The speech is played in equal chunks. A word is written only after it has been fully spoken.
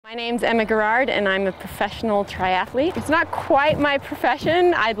My name's Garrard and I'm a professional triathlete. It's not quite my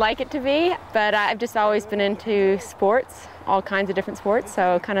profession, I'd like it to be, but I've just always been into sports, all kinds of different sports,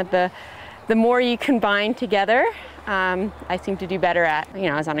 so kind of the more you combine together, I seem to do better at.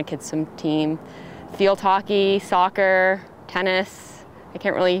 I was on a kids' swim team, field hockey, soccer, tennis. I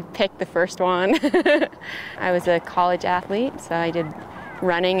can't really pick the first one. I was a college athlete, so I did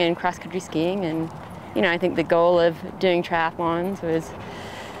running and cross-country skiing, and I think the goal of doing triathlons was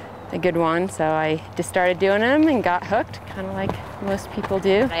a good one, so I just started doing them and got hooked, kind of like most people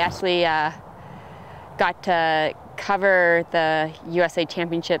do. I actually got to cover the USA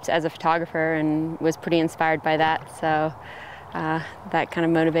Championships as a photographer and was pretty inspired by that, so that kind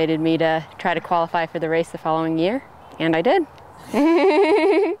of motivated me to try to qualify for the race the following year, and I did.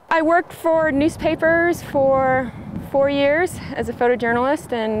 I worked for newspapers for 4 years as a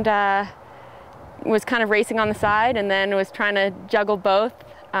photojournalist and was kind of racing on the side, and then was trying to juggle both,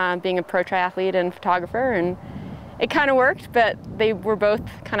 being a pro triathlete and photographer, and it kind of worked, but they were both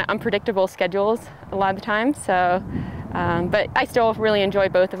kind of unpredictable schedules a lot of the time. So, but I still really enjoy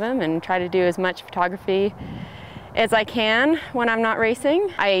both of them and try to do as much photography as I can when I'm not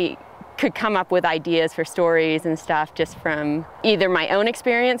racing. I could come up with ideas for stories and stuff just from either my own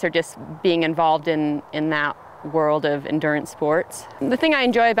experience or just being involved in that world of endurance sports. The thing I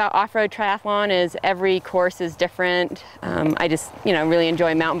enjoy about off-road triathlon is every course is different. I just really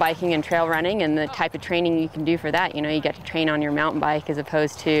enjoy mountain biking and trail running and the type of training you can do for that. You get to train on your mountain bike as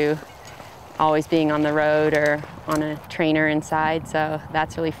opposed to always being on the road or on a trainer inside, so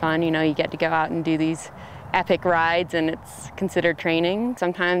that's really fun. You get to go out and do these epic rides and it's considered training.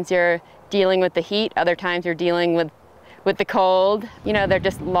 Sometimes you're dealing with the heat, other times you're dealing with the cold. They're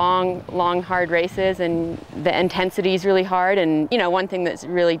just long, hard races and the intensity is really hard. And one thing that's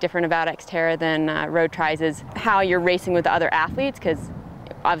really different about Xterra than road tries is how you're racing with other athletes, because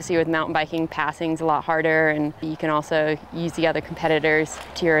obviously with mountain biking, passing's a lot harder and you can also use the other competitors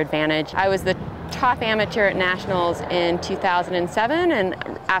to your advantage. I was the top amateur at Nationals in 2007, and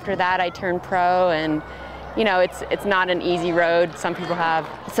after that I turned pro, and it's not an easy road. Some people have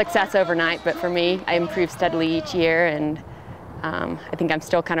success overnight, but for me, I improve steadily each year, and I think I'm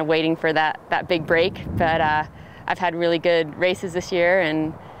still kind of waiting for that big break, but I've had really good races this year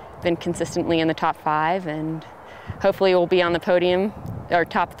and been consistently in the top 5, and hopefully we'll be on the podium or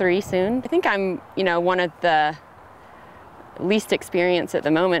top 3 soon. I think I'm, one of the least experienced at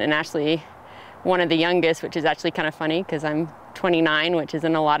the moment, and actually one of the youngest, which is actually kind of funny because I'm 29, which is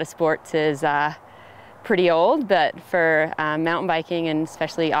in a lot of sports is pretty old, but for mountain biking and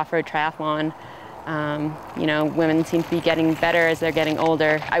especially off-road triathlon, women seem to be getting better as they're getting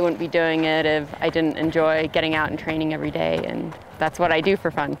older. I wouldn't be doing it if I didn't enjoy getting out and training every day, and that's what I do for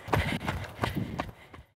fun.